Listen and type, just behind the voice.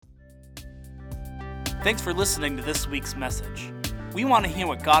Thanks for listening to this week's message. We want to hear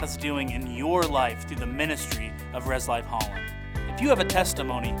what God is doing in your life through the ministry of Res Life Holland. If you have a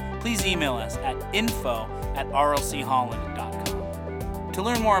testimony, please email us at info@rlcholland.com. To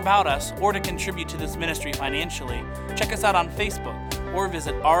learn more about us or to contribute to this ministry financially, check us out on Facebook or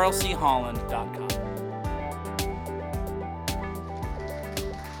visit rlcholland.com.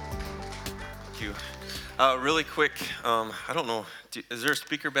 Thank you. Really quick, I don't know, is there a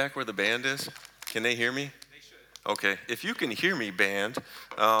speaker back where the band is? Can they hear me? They should. Okay, if you can hear me, band,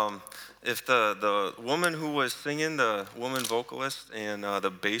 if the woman who was singing, the woman vocalist, and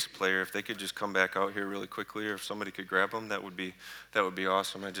the bass player, if they could just come back out here really quickly, or if somebody could grab them, that would be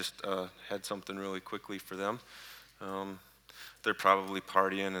awesome. I just had something really quickly for them. They're probably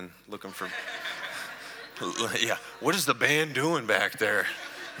partying and looking for, yeah, what is the band doing back there?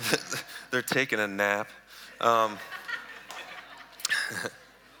 They're taking a nap.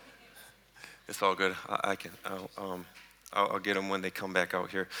 It's all good. I'll get them when they come back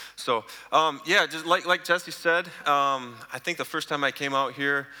out here. So, yeah, just like Jesse said, I think the first time I came out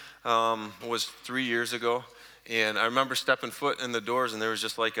here was 3 years ago, and I remember stepping foot in the doors, and there was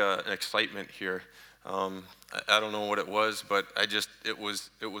just like an excitement here. I don't know what it was, but it was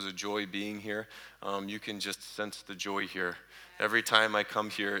a joy being here. You can just sense the joy here. Every time I come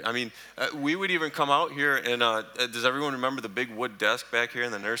here, I mean, we would even come out here, and does everyone remember the big wood desk back here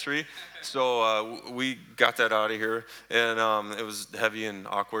in the nursery? So we got that out of here, and it was heavy and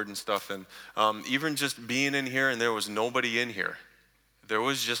awkward and stuff, and even just being in here and there was nobody in here. There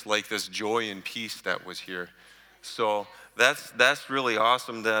was just like this joy and peace that was here. So that's really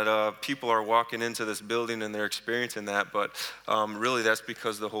awesome that people are walking into this building and they're experiencing that, but really that's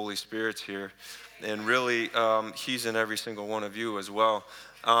because the Holy Spirit's here. And really, he's in every single one of you as well.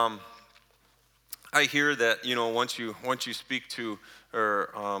 I hear that, once you speak to,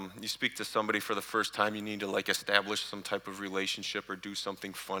 or you speak to somebody for the first time, you need to like establish some type of relationship or do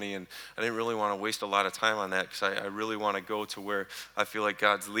something funny. And I didn't really want to waste a lot of time on that because I really want to go to where I feel like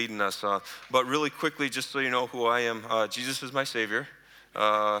God's leading us. But really quickly, just so you know who I am, Jesus is my Savior.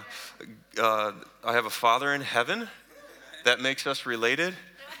 I have a Father in heaven that makes us related.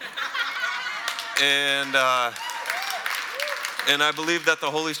 And I believe that the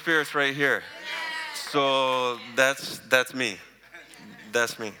Holy Spirit's right here. So that's me.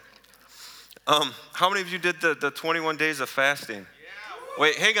 That's me. How many of you did the 21 days of fasting?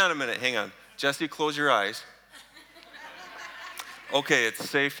 Wait, hang on a minute. Hang on. Jesse, close your eyes. Okay, it's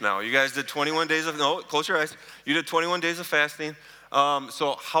safe now. You guys did 21 days of, no, close your eyes. You did 21 days of fasting.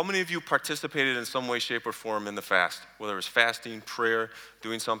 So how many of you participated in some way, shape, or form in the fast? Whether it was fasting, prayer,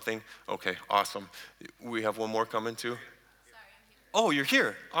 doing something? Okay, awesome. We have one more coming too? Sorry, I'm here. Oh, you're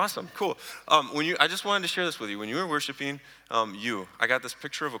here. Awesome, cool. I just wanted to share this with you. When you were worshiping, I got this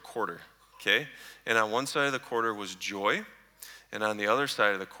picture of a quarter, okay? And on one side of the quarter was joy, and on the other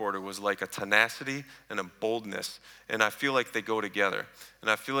side of the quarter was like a tenacity and a boldness. And I feel like they go together. And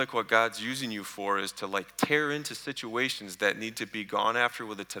I feel like what God's using you for is to like tear into situations that need to be gone after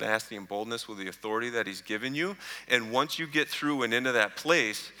with the tenacity and boldness, with the authority that he's given you. And once you get through and into that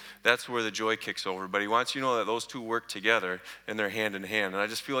place, that's where the joy kicks over. But he wants you to know that those two work together and they're hand in hand. And I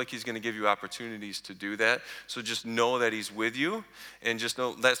just feel like he's going to give you opportunities to do that. So just know that he's with you, and just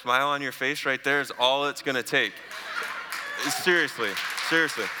know that smile on your face right there is all it's going to take. Seriously.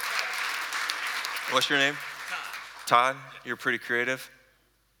 What's your name? Todd. You're pretty creative?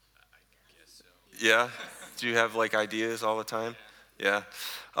 I guess so. Yeah? Do you have like ideas all the time? Yeah.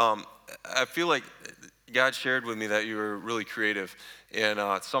 I feel like God shared with me that you were really creative. And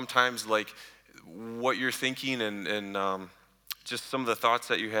sometimes like what you're thinking and just some of the thoughts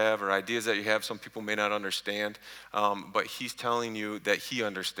that you have or ideas that you have, some people may not understand, but he's telling you that he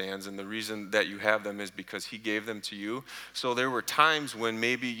understands, and the reason that you have them is because he gave them to you. So there were times when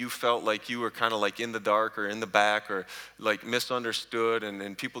maybe you felt like you were kind of like in the dark or in the back or like misunderstood,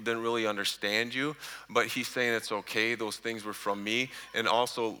 and people didn't really understand you, but he's saying it's okay, those things were from me. And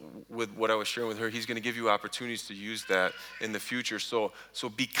also with what I was sharing with her, he's going to give you opportunities to use that in the future. So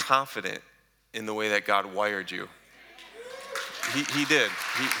be confident in the way that God wired you. He did.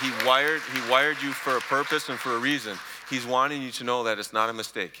 He wired you for a purpose and for a reason. He's wanting you to know that it's not a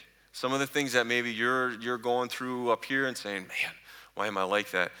mistake. Some of the things that maybe you're going through up here and saying, man, why am I like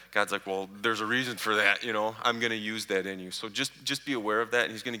that? God's like, well, there's a reason for that. I'm going to use that in you. So just be aware of that,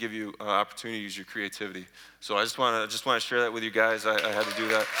 and he's going to give you opportunity to use your creativity. So I just want to share that with you guys. I had to do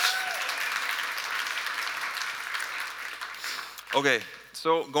that. Okay,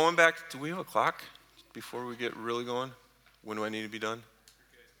 so going back, do we have a clock before we get really going? When do I need to be done?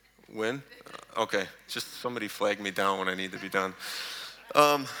 When? Okay, just somebody flag me down when I need to be done.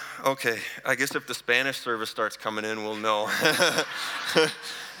 Okay, I guess if the Spanish service starts coming in, we'll know.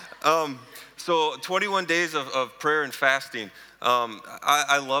 So 21 days of prayer and fasting.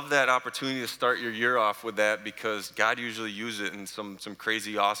 I love that opportunity to start your year off with that because God usually uses it in some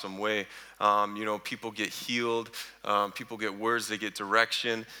crazy awesome way. People get healed, people get words, they get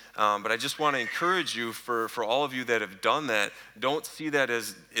direction. But I just want to encourage you for all of you that have done that, don't see that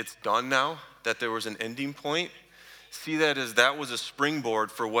as it's done now, that there was an ending point. See that as that was a springboard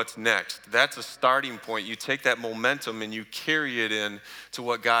for what's next. That's a starting point. You take that momentum and you carry it in to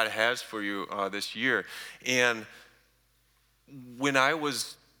what God has for you this year. And when I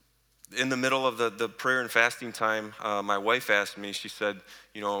was in the middle of the prayer and fasting time, my wife asked me, she said,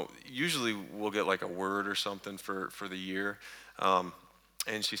 usually we'll get like a word or something for the year.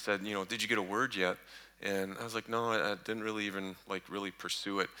 And she said, did you get a word yet? And I was like, no, I didn't really even really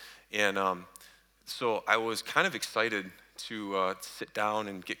pursue it. And so I was kind of excited to sit down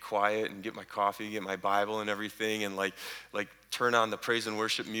and get quiet and get my coffee, get my Bible and everything, and like turn on the praise and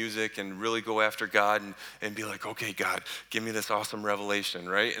worship music and really go after God and be like, okay, God, give me this awesome revelation,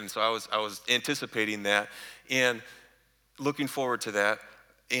 right? And so I was anticipating that and looking forward to that.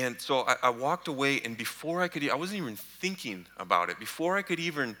 And so I walked away, and before I wasn't even thinking about it. Before I could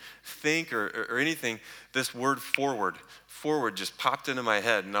even think or anything, this word forward just popped into my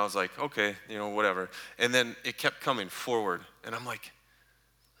head, and I was like, okay, whatever. And then it kept coming forward, and I'm like,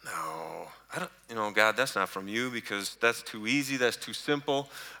 no, I don't, God, that's not from you because that's too easy, that's too simple.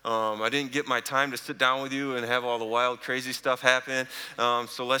 I didn't get my time to sit down with you and have all the wild, crazy stuff happen,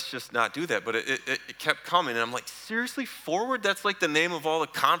 so let's just not do that. But it kept coming, and I'm like, seriously, Forward? That's like the name of all the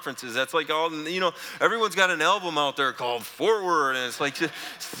conferences. That's like all, everyone's got an album out there called Forward, and it's like,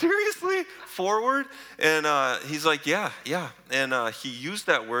 seriously, Forward? And he's like, yeah. And he used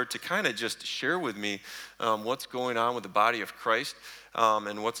that word to kind of just share with me what's going on with the body of Christ.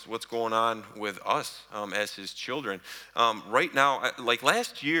 And what's going on with us as his children. Right now, like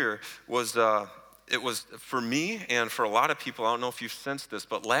last year was, it was for me and for a lot of people, I don't know if you've sensed this,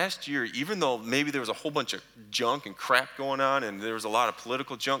 but last year, even though maybe there was a whole bunch of junk and crap going on, and there was a lot of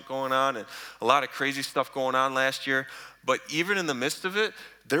political junk going on, and a lot of crazy stuff going on last year, but even in the midst of it,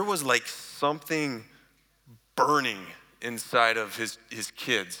 there was like something burning inside of his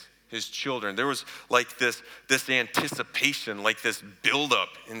kids, his children. There was like this anticipation, like this buildup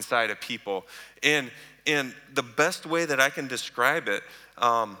inside of people. And the best way that I can describe it,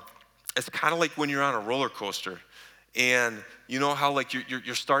 it's kind of like when you're on a roller coaster. And you know how like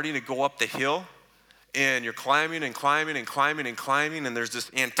you're starting to go up the hill, and you're climbing and climbing and climbing and climbing, and there's this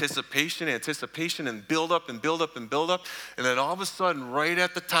anticipation and build up. And then all of a sudden, right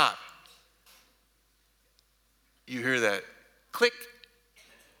at the top, you hear that click.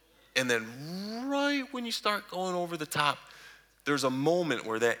 And then right when you start going over the top, there's a moment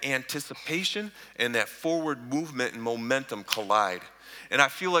where that anticipation and that forward movement and momentum collide. And I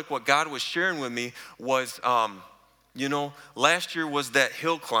feel like what God was sharing with me was, last year was that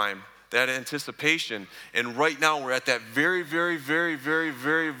hill climb, that anticipation. And right now we're at that very, very, very, very,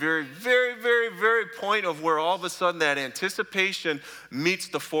 very, very, very, very, very point of where all of a sudden that anticipation meets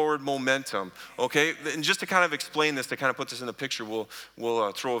the forward momentum, okay? And just to kind of explain this, to kind of put this in the picture,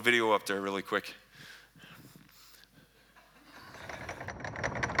 we'll throw a video up there really quick.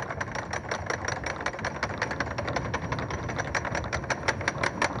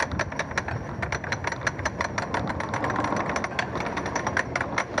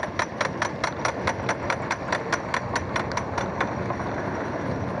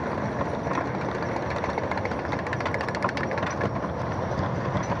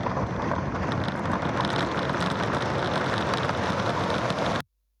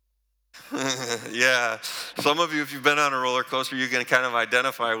 Yeah, some of you, if you've been on a roller coaster, you can kind of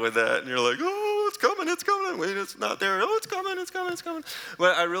identify with that, and you're like, oh, it's coming, wait, it's not there, oh, it's coming.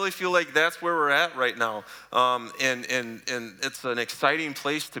 But I really feel like that's where we're at right now, and it's an exciting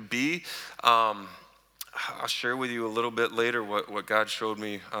place to be. I'll share with you a little bit later what God showed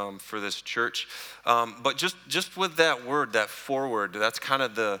me for this church, but just with that word, that forward, that's kind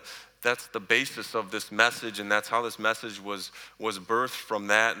of that's the basis of this message, and that's how this message was birthed from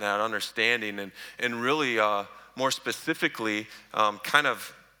that and that understanding, and really more specifically, kind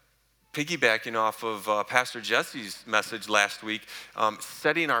of piggybacking off of Pastor Jesse's message last week,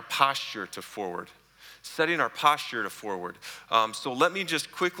 setting our posture to forward. So let me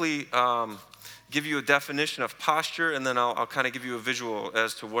just quickly give you a definition of posture, and then I'll kind of give you a visual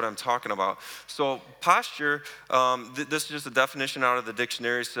as to what I'm talking about. So posture, this is just a definition out of the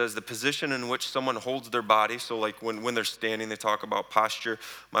dictionary. It says the position in which someone holds their body. So like when they're standing, they talk about posture.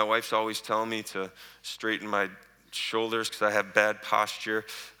 My wife's always telling me to straighten my shoulders because I have bad posture.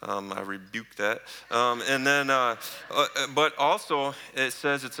 I rebuke that. But also it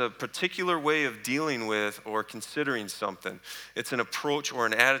says it's a particular way of dealing with or considering something. It's an approach or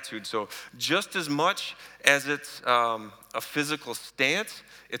an attitude. So just as much as it's a physical stance,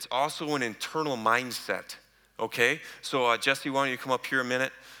 it's also an internal mindset. Okay? So Jesse, why don't you come up here a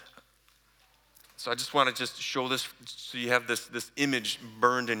minute? So I just want to just show this so you have this image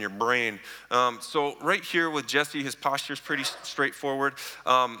burned in your brain. So right here with Jesse, his posture is pretty straightforward.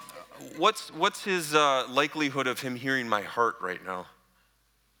 What's his likelihood of him hearing my heart right now?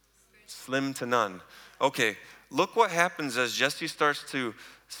 Slim to none. Okay, look what happens as Jesse starts to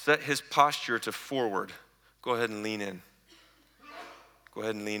set his posture to forward. Go ahead and lean in. Go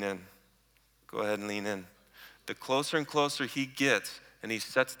ahead and lean in. Go ahead and lean in. The closer and closer he gets, and he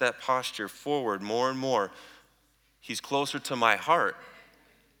sets that posture forward more and more, he's closer to my heart.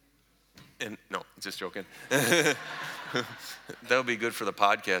 And no, just joking. That would be good for the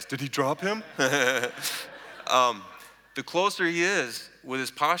podcast. Did he drop him? The closer he is with his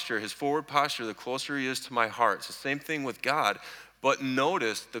posture, his forward posture, the closer he is to my heart. It's the same thing with God. But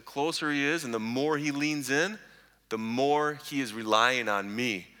notice, the closer he is and the more he leans in, the more he is relying on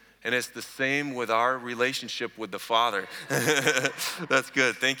me. And it's the same with our relationship with the Father. That's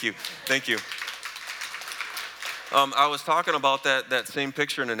good. Thank you. Thank you. I was talking about that same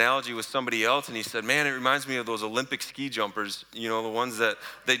picture and analogy with somebody else, and he said, man, it reminds me of those Olympic ski jumpers, you know, the ones that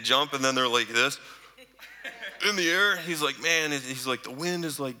they jump and then they're like this in the air. He's like, man, he's like, the wind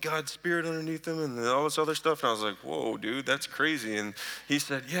is like God's spirit underneath them and all this other stuff. And I was like, whoa, dude, that's crazy. And he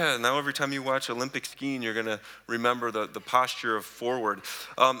said, yeah, now every time you watch Olympic skiing, you're going to remember the posture of forward.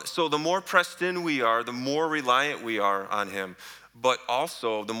 So the more pressed in we are, the more reliant we are on him. But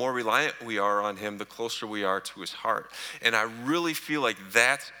also, the more reliant we are on him, the closer we are to his heart. And I really feel like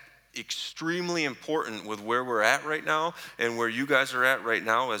that's extremely important with where we're at right now and where you guys are at right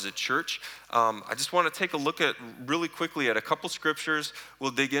now as a church. I just want to take a look at really quickly at a couple scriptures.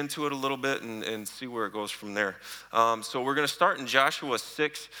 We'll dig into it a little bit and see where it goes from there. So we're going to start in Joshua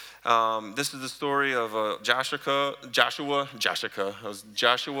 6. This is the story of Joshua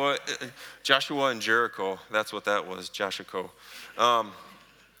and Jericho. That's what that was, Joshua.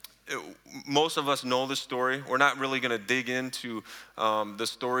 Most of us know the story. We're not really going to dig into the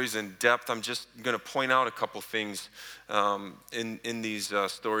stories in depth. I'm just going to point out a couple things in these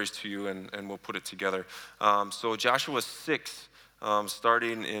stories to you, and we'll put it together. So Joshua 6,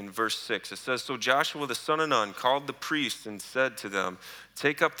 starting in verse 6, it says, so Joshua the son of Nun called the priests and said to them,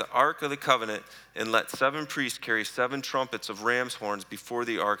 take up the ark of the covenant and let 7 priests carry 7 trumpets of ram's horns before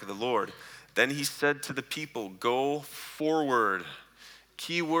the ark of the Lord. Then he said to the people, go forward.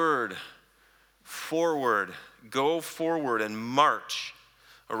 Key word, forward. Go forward and march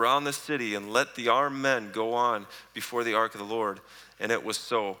around the city and let the armed men go on before the ark of the Lord. And it was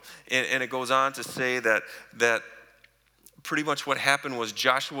so. And it goes on to say that pretty much what happened was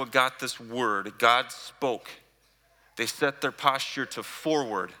Joshua got this word. God spoke. They set their posture to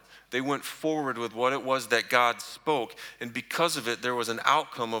forward. They went forward with what it was that God spoke. And because of it, there was an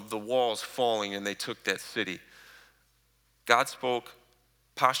outcome of the walls falling, and they took that city. God spoke.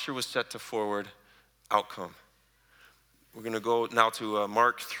 Posture was set to forward, outcome. We're going to go now to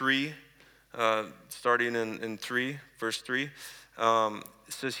Mark 3, starting in 3, verse 3. It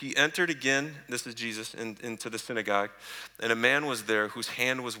says, he entered again, this is Jesus, into the synagogue, and a man was there whose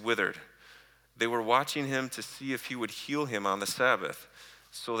hand was withered. They were watching him to see if he would heal him on the Sabbath,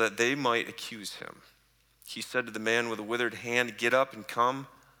 so that they might accuse him. He said to the man with the withered hand, get up and come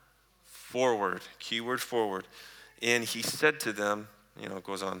forward. Keyword forward. And he said to them, you know, it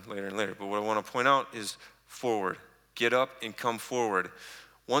goes on later and later, but what I want to point out is forward. Get up and come forward.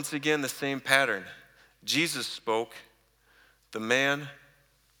 Once again, the same pattern. Jesus spoke. The man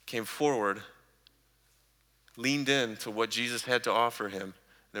came forward, leaned in to what Jesus had to offer him, and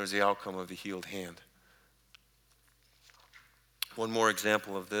there was the outcome of the healed hand. One more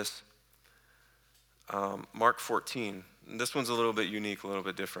example of this. Mark 14. And this one's a little bit unique, a little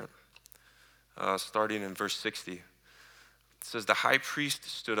bit different. Starting in verse 60. It says the high priest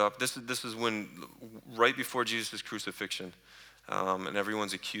stood up. This is when, right before Jesus' crucifixion, and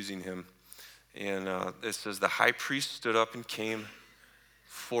everyone's accusing him. And it says the high priest stood up and came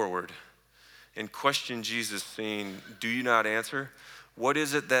forward and questioned Jesus, saying, do you not answer? What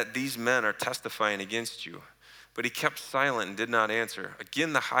is it that these men are testifying against you? But he kept silent and did not answer.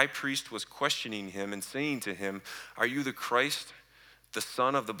 Again, the high priest was questioning him and saying to him, are you the Christ, the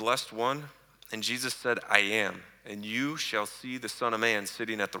Son of the Blessed One? And Jesus said, I am. And you shall see the Son of Man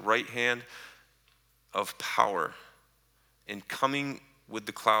sitting at the right hand of power and coming with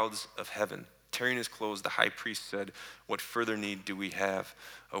the clouds of heaven. tearing his clothes, the high priest said, "What further need do we have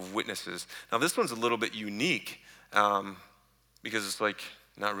of witnesses?" Now this one's a little bit unique because it's like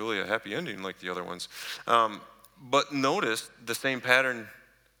not really a happy ending like the other ones. But notice the same pattern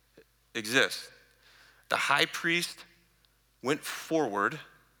exists. The high priest went forward,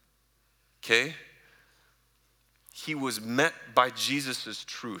 okay? He was met by Jesus'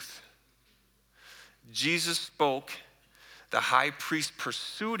 truth. Jesus spoke, the high priest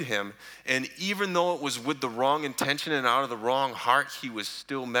pursued him, and even though it was with the wrong intention and out of the wrong heart, he was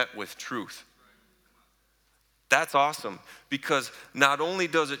still met with truth. That's awesome, because not only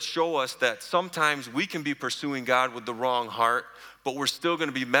does it show us that sometimes we can be pursuing God with the wrong heart, but we're still going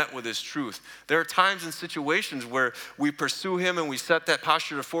to be met with his truth. There are times and situations where we pursue him and we set that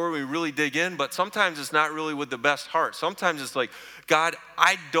posture forward, we really dig in, but sometimes it's not really with the best heart. Sometimes it's like, God,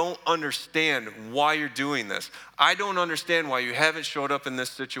 I don't understand why you're doing this. I don't understand why you haven't showed up in this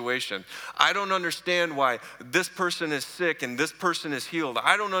situation. I don't understand why this person is sick and this person is healed.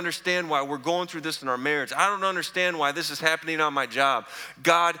 I don't understand why we're going through this in our marriage. I don't understand why this is happening on my job.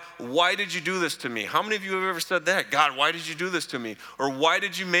 God, why did you do this to me? How many of you have ever said that? God, why did you do this to me? Or why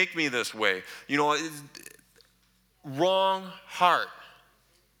did you make me this way? You know, wrong heart.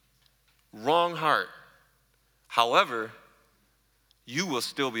 Wrong heart. However, you will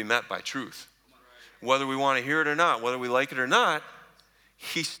still be met by truth. Whether we want to hear it or not, whether we like it or not,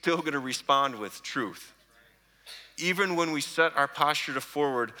 he's still going to respond with truth. Even when we set our posture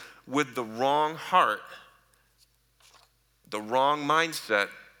forward with the wrong heart, the wrong mindset,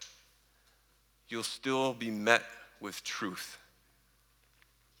 you'll still be met with truth.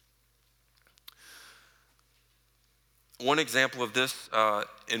 One example of this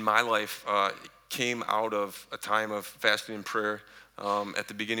in my life came out of a time of fasting and prayer at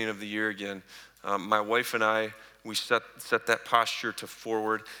the beginning of the year again. My wife and I, we set that posture to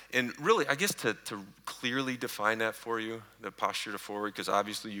forward. And really, I guess to clearly define that for you, the posture to forward, because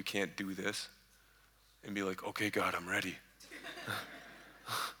obviously you can't do this and be like, okay, God, I'm ready.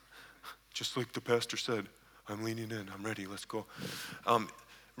 Just like the pastor said, I'm leaning in, I'm ready, let's go.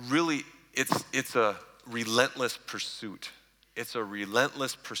 Really, it's a relentless pursuit. It's a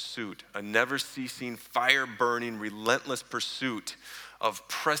relentless pursuit, a never-ceasing, fire-burning, relentless pursuit of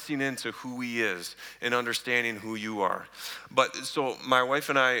pressing into who he is and understanding who you are. But so my wife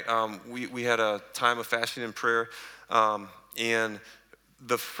and I, we had a time of fasting and prayer, and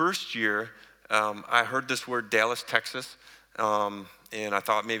the first year, I heard this word Dallas, Texas, and I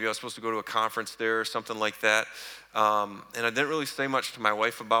thought maybe I was supposed to go to a conference there or something like that. And I didn't really say much to my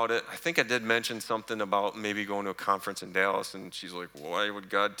wife about it. I think I did mention something about maybe going to a conference in Dallas, and she's like, why would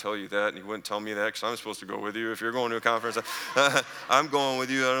God tell you that? And he wouldn't tell me that because I'm supposed to go with you. If you're going to a conference, I'm going with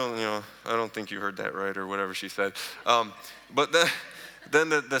you. I don't think you heard that right or whatever she said. But then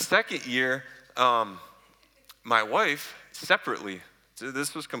the second year, my wife, separately,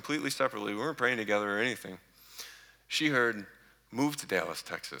 this was completely separately. We weren't praying together or anything. She heard, move to Dallas,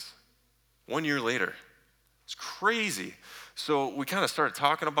 Texas. 1 year later. It's crazy. So we kind of started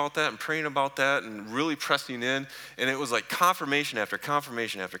talking about that and praying about that and really pressing in. And it was like confirmation after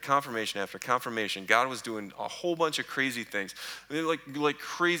confirmation after confirmation after confirmation. God was doing a whole bunch of crazy things. I mean, like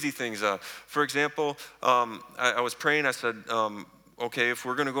crazy things. For example, I was praying. I said, okay, if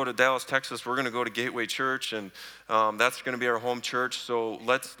we're going to go to Dallas, Texas, we're going to go to Gateway Church, and that's going to be our home church. So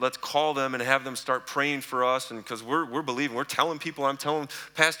let's call them and have them start praying for us, and because we're believing, we're telling people, I'm telling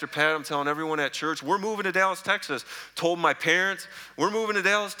Pastor Pat, I'm telling everyone at church, we're moving to Dallas, Texas. Told my parents, we're moving to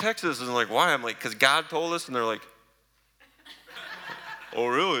Dallas, Texas, and like, why? I'm like, because God told us, and they're like, oh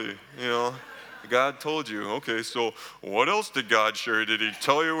really? You know. God told you. Okay, so what else did God share? Did he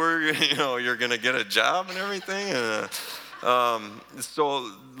tell you where you're going to get a job and everything? So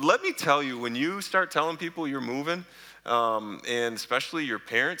let me tell you, when you start telling people you're moving, and especially your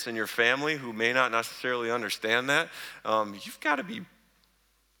parents and your family who may not necessarily understand that, you've got to be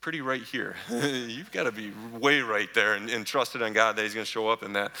pretty right here. You've got to be way right there and trusted on God that he's going to show up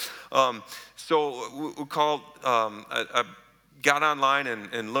in that. So we called, I got online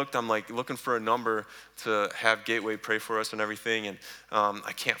and looked. I'm like looking for a number to have Gateway pray for us and everything, and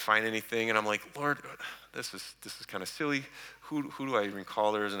I can't find anything. And I'm like, Lord, this is kind of silly. Who do I even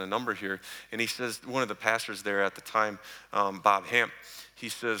call? There isn't a number here. And he says, one of the pastors there at the time, Bob Hamp, he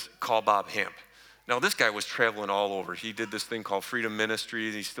says, call Bob Hamp. Now, this guy was traveling all over. He did this thing called Freedom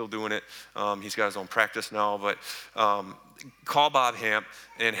Ministries. He's still doing it. He's got his own practice now. But call Bob Hamp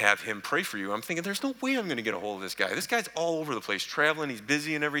and have him pray for you. I'm thinking, there's no way I'm going to get a hold of this guy. This guy's all over the place, traveling. He's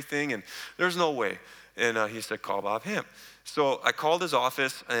busy and everything, and there's no way. And he said, call Bob Hamp. So I called his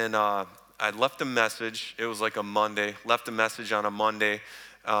office, and I left a message. It was like a Monday. Left a message on a Monday.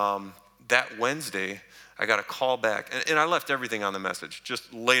 that Wednesday, I got a call back, and I left everything on the message,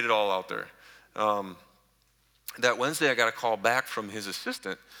 just laid it all out there. That Wednesday, I got a call back from his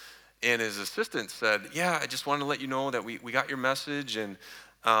assistant, and his assistant said, yeah, I just wanted to let you know that we got your message, and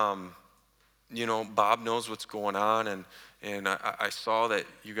Bob knows what's going on, and I saw that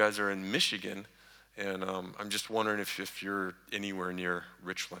you guys are in Michigan, and I'm just wondering if you're anywhere near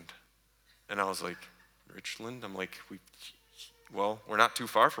Richland. And I was like, Richland? I'm like, we're not too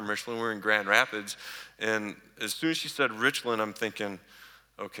far from Richland. We're in Grand Rapids. And as soon as she said Richland, I'm thinking,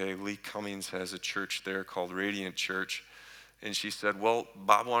 okay, Lee Cummings has a church there called Radiant Church. And she said, well,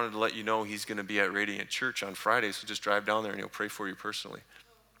 Bob wanted to let you know he's going to be at Radiant Church on Friday, so just drive down there and he'll pray for you personally.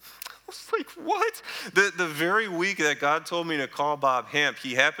 I was like, what? The very week that God told me to call Bob Hamp,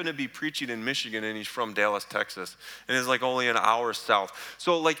 he happened to be preaching in Michigan, and he's from Dallas, Texas, and it's like only an hour south.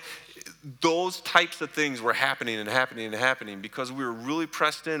 So like those types of things were happening because we were really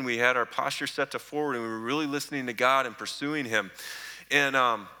pressed in. We had our posture set to forward, and we were really listening to God and pursuing him. And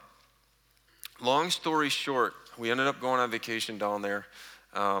long story short, we ended up going on vacation down there.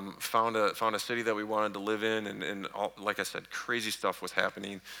 Found a city that we wanted to live in, and all, like I said, crazy stuff was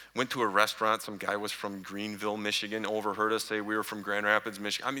happening. Went to a restaurant. Some guy was from Greenville, Michigan, overheard us say we were from Grand Rapids,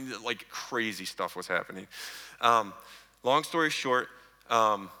 Michigan. I mean, like crazy stuff was happening. Long story short,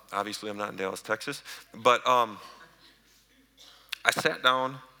 obviously I'm not in Dallas, Texas, but I sat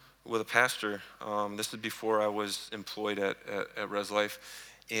down with a pastor. This is before I was employed at Res Life,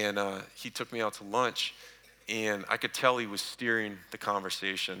 and he took me out to lunch. And I could tell he was steering the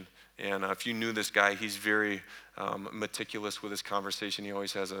conversation. And if you knew this guy, he's very meticulous with his conversation. He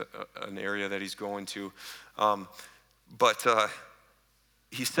always has an area that he's going to. But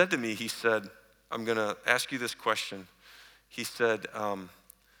he said to me, I'm going to ask you this question. He said,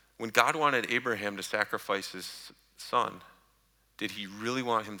 when God wanted Abraham to sacrifice his son, did he really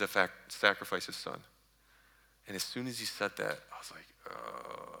want him to sacrifice his son? And as soon as he said that, I was like,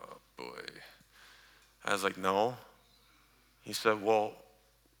 oh, boy. I was like, no. He said, well,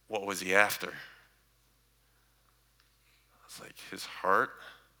 what was he after? I was like, his heart?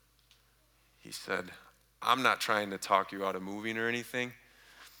 He said, I'm not trying to talk you out of moving or anything,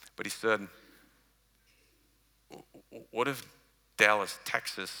 but he said, what if Dallas,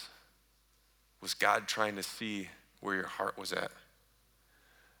 Texas, was God trying to see where your heart was at?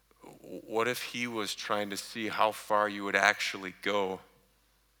 What if he was trying to see how far you would actually go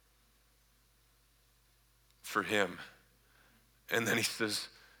for him? And then he says,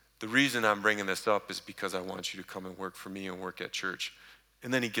 the reason I'm bringing this up is because I want you to come and work for me and work at church.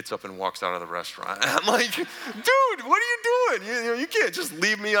 And then he gets up and walks out of the restaurant. And I'm like, dude, what are you doing? You can't just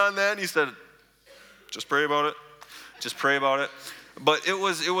leave me on that. And he said, just pray about it. Just pray about it. But it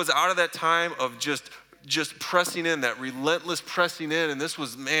was out of that time of just pressing in, that relentless pressing in. And this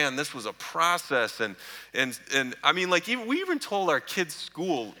was a process. And I mean, like, we even told our kids'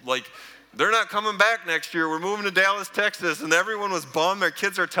 school, like, they're not coming back next year. We're moving to Dallas, Texas. And everyone was bummed. Their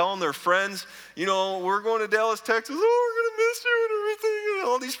kids are telling their friends, we're going to Dallas, Texas. Oh, we're going to miss you and everything. And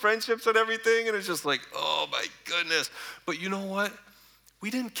all these friendships and everything. And it's just like, oh, my goodness. But you know what? We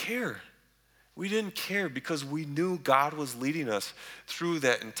didn't care. We didn't care because we knew God was leading us through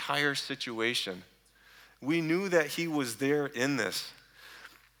that entire situation. We knew that he was there in this.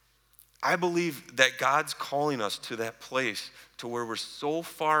 I believe that God's calling us to that place to where we're so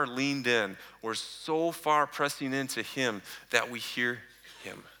far leaned in, we're so far pressing into him that we hear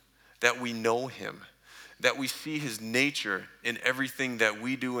him, that we know him, that we see his nature in everything that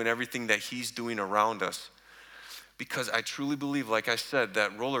we do and everything that he's doing around us. Because I truly believe, like I said,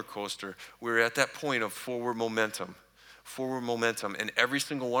 that roller coaster, we're at that point of forward momentum, and every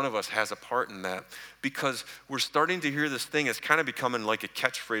single one of us has a part in that, because we're starting to hear this thing. It's kind of becoming like a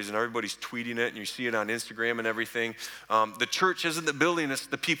catchphrase, and everybody's tweeting it, and you see it on Instagram and everything. The church isn't the building, it's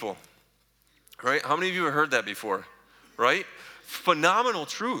the people, right? How many of you have heard that before, right? Phenomenal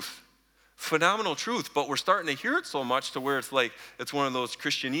truth, but we're starting to hear it so much to where it's like, it's one of those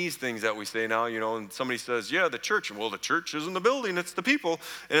Christianese things that we say now, and somebody says, yeah, the church, and well, the church isn't the building, it's the people,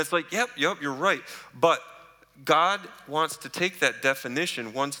 and it's like, yep, you're right, but God wants to take that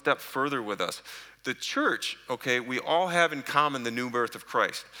definition one step further with us. The church, okay, we all have in common the new birth of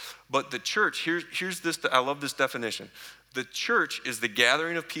Christ. But the church, here's this, I love this definition. The church is the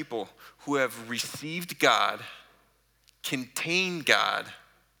gathering of people who have received God, contained God,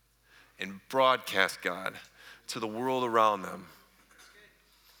 and broadcast God to the world around them.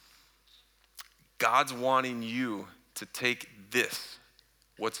 God's wanting you to take this,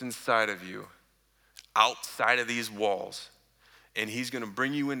 what's inside of you, outside of these walls, and he's going to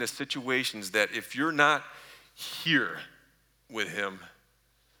bring you into situations that if you're not here with him,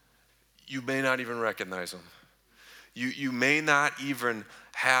 you may not even recognize him. You may not even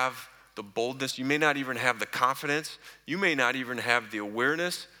have the boldness. You may not even have the confidence. You may not even have the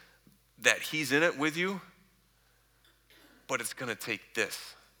awareness that he's in it with you. But it's going to take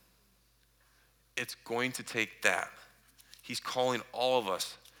this. It's going to take that. He's calling all of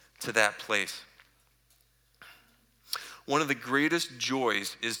us to that place. One of the greatest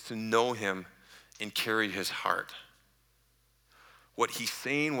joys is to know him and carry his heart. What he's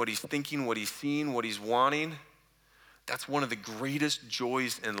saying, what he's thinking, what he's seeing, what he's wanting, that's one of the greatest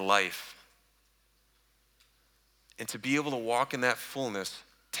joys in life. And to be able to walk in that fullness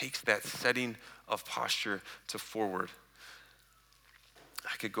takes that setting of posture to forward.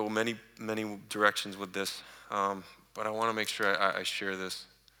 I could go many, many directions with this, but I want to make sure I share this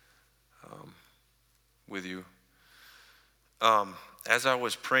with you. As I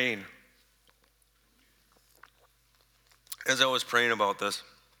was praying about this,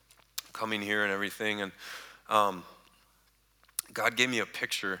 coming here and everything, and God gave me a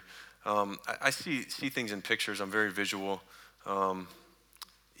picture. I see things in pictures. I'm very visual.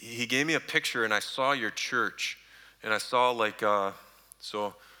 He gave me a picture, and I saw your church, and I saw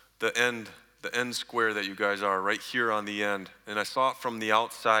so the end square that you guys are right here on the end, and I saw it from the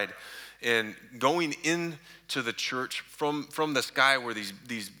outside. And going into the church from the sky were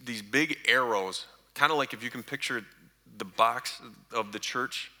these big arrows, kind of like if you can picture the box of the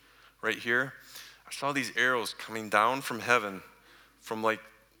church right here. I saw these arrows coming down from heaven, from like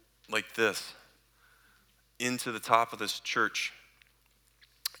this, into the top of this church.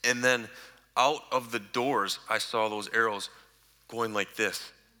 And then out of the doors, I saw those arrows going like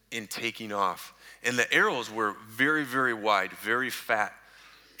this and taking off. And the arrows were very, very wide, very fat.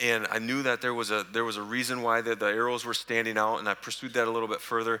 And I knew that there was a reason why the arrows were standing out, and I pursued that a little bit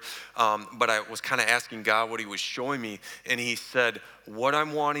further. But I was kind of asking God what he was showing me, and he said, what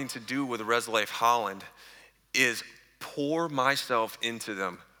I'm wanting to do with Res Life Holland is pour myself into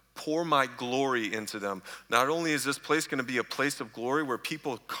them, pour my glory into them. Not only is this place going to be a place of glory where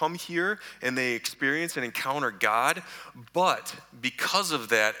people come here and they experience and encounter God, but because of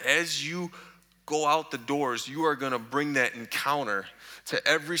that, as you go out the doors, you are going to bring that encounter to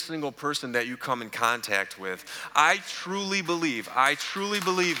every single person that you come in contact with. I truly believe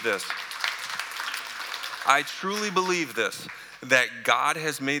this, that God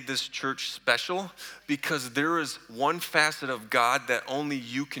has made this church special because there is one facet of God that only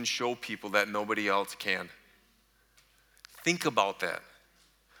you can show people that nobody else can. Think about that.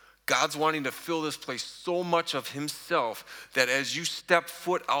 God's wanting to fill this place so much of himself that as you step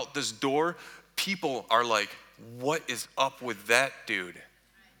foot out this door, people are like, what is up with that dude?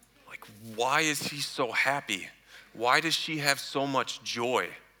 Like, why is he so happy? Why does she have so much joy?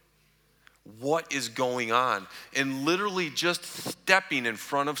 What is going on? And literally just stepping in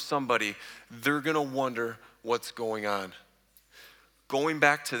front of somebody, they're going to wonder what's going on. Going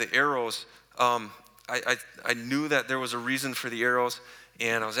back to the arrows, I knew that there was a reason for the arrows,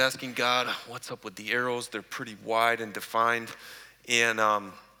 and I was asking God, what's up with the arrows? They're pretty wide and defined. And I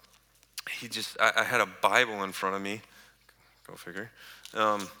had a Bible in front of me, go figure.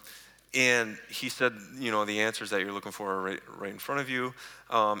 And he said, the answers that you're looking for are right in front of you.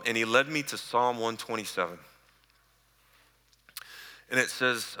 And he led me to Psalm 127. And it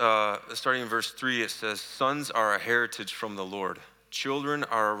says, starting in verse 3, it says, sons are a heritage from the Lord. Children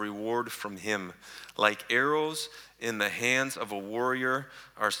are a reward from him. Like arrows in the hands of a warrior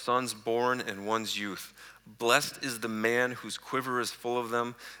are sons born in one's youth. Blessed is the man whose quiver is full of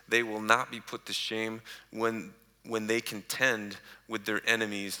them. They will not be put to shame when they contend with their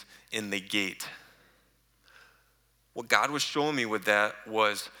enemies in the gate. What God was showing me with that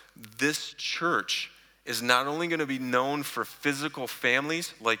was this church is not only going to be known for physical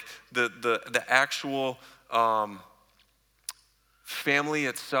families, like the actual family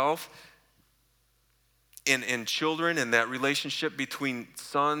itself, and children, and that relationship between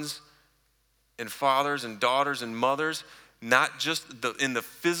sons and fathers and daughters and mothers, not just in the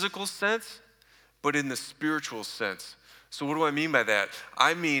physical sense, but in the spiritual sense. So what do I mean by that?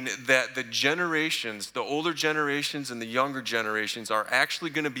 I mean that the generations, the older generations and the younger generations are actually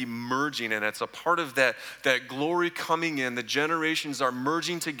going to be merging, and it's a part of that glory coming in. The generations are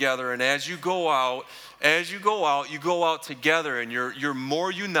merging together, and as you go out together, and you're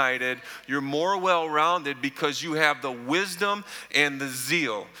more united, you're more well-rounded because you have the wisdom and the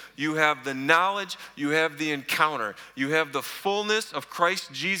zeal. You have the knowledge, you have the encounter, you have the fullness of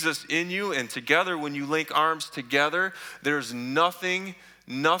Christ Jesus in you, and together when you link arms together, there's nothing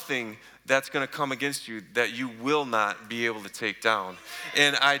nothing that's going to come against you that you will not be able to take down.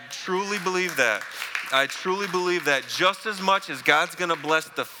 And I truly believe that. I truly believe that just as much as God's going to bless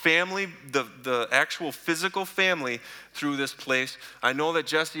the family, the actual physical family through this place, I know that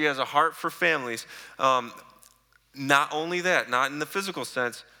Jesse has a heart for families. Not only that, not in the physical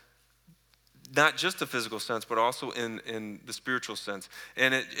sense, not just the physical sense, but also in the spiritual sense.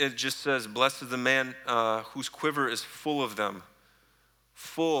 And it just says, blessed is the man whose quiver is full of them.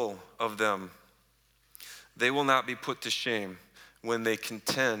 Full of them. They will not be put to shame when they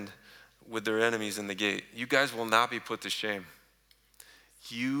contend with their enemies in the gate. You guys will not be put to shame.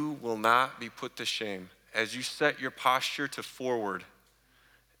 You will not be put to shame. As you set your posture to forward,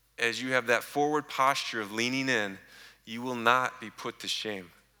 as you have that forward posture of leaning in, you will not be put to shame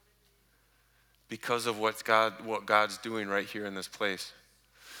because of what God's doing right here in this place.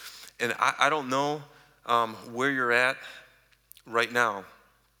 And I don't know where you're at right now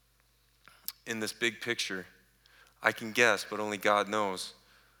in this big picture. I can guess, but only God knows.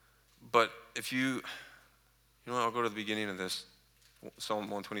 But if you know what, I'll go to the beginning of this. Psalm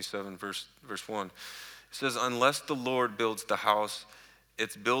 127, verse 1. It says, unless the Lord builds the house,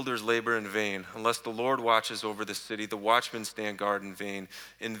 its builders labor in vain. Unless the Lord watches over the city, the watchmen stand guard in vain.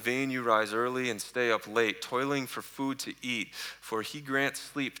 In vain you rise early and stay up late, toiling for food to eat, for he grants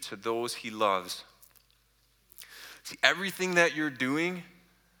sleep to those he loves. See, everything that you're doing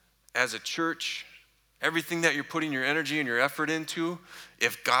as a church, everything that you're putting your energy and your effort into,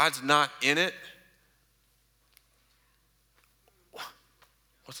 if God's not in it,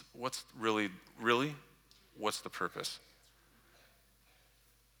 what's really, what's the purpose?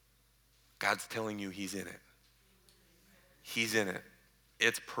 God's telling you he's in it. He's in it.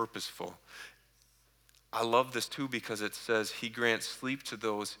 It's purposeful. I love this too because it says he grants sleep to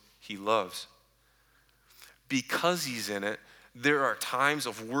those he loves. Because he's in it, there are times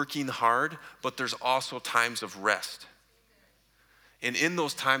of working hard, but there's also times of rest. And in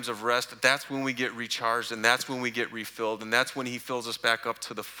those times of rest, that's when we get recharged, and that's when we get refilled, and that's when he fills us back up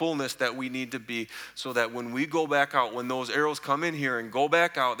to the fullness that we need to be, so that when we go back out, when those arrows come in here and go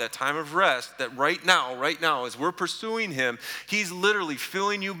back out, that time of rest, that right now, as we're pursuing him, he's literally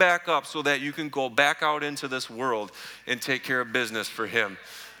filling you back up so that you can go back out into this world and take care of business for him.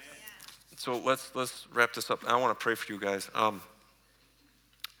 So let's wrap this up. I want to pray for you guys.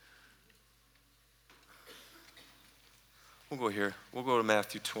 We'll go here. We'll go to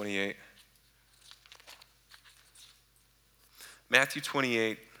Matthew 28. Matthew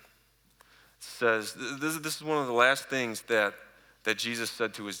 28 says, this is one of the last things that Jesus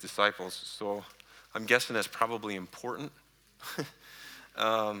said to his disciples. So I'm guessing that's probably important.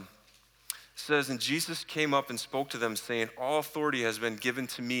 It says, and Jesus came up and spoke to them, saying, all authority has been given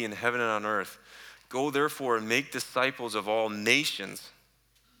to me in heaven and on earth. Go therefore and make disciples of all nations,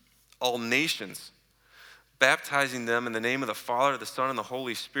 baptizing them in the name of the Father, the Son, and the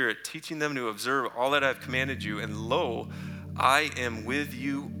Holy Spirit, teaching them to observe all that I have commanded you. And lo, I am with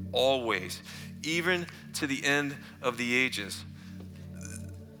you always, even to the end of the ages.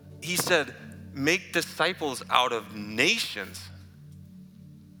 He said, make disciples out of nations.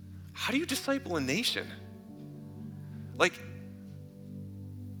 How do you disciple a nation? Like,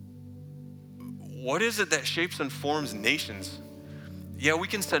 what is it that shapes and forms nations? Yeah, we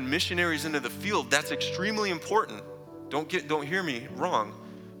can send missionaries into the field. That's extremely important. Don't hear me wrong.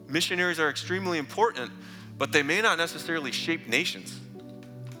 Missionaries are extremely important, but they may not necessarily shape nations.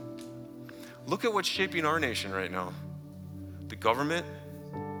 Look at what's shaping our nation right now. The government,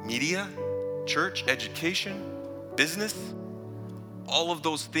 media, church, education, business, all of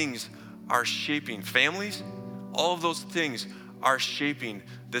those things are shaping families. All of those things are shaping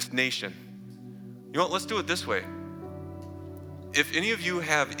this nation. You know what? Let's do it this way. If any of you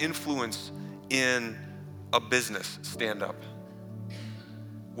have influence in a business, stand up.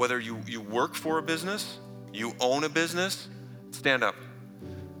 Whether you work for a business, you own a business, stand up.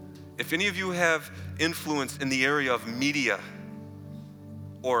 If any of you have influence in the area of media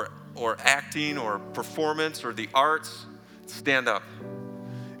or acting or performance or the arts, stand up.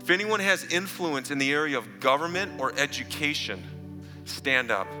 If anyone has influence in the area of government or education,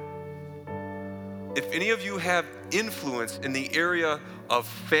 stand up. If any of you have influence in the area of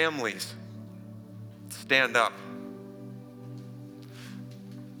families, stand up.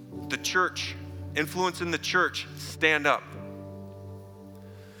 The church, influence in the church, stand up.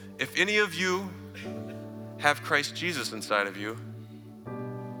 If any of you have Christ Jesus inside of you,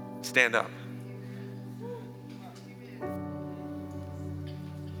 stand up.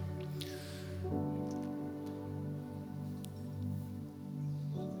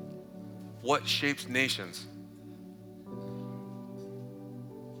 What shapes nations?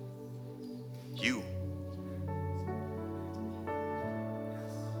 You.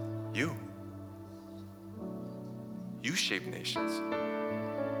 You. You shape nations.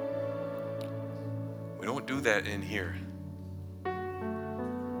 We don't do that in here.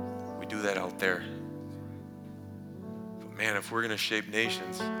 We do that out there. But man, if we're going to shape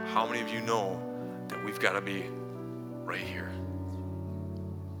nations, how many of you know that we've got to be right here?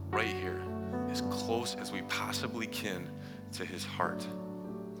 Right here, as close as we possibly can to his heart.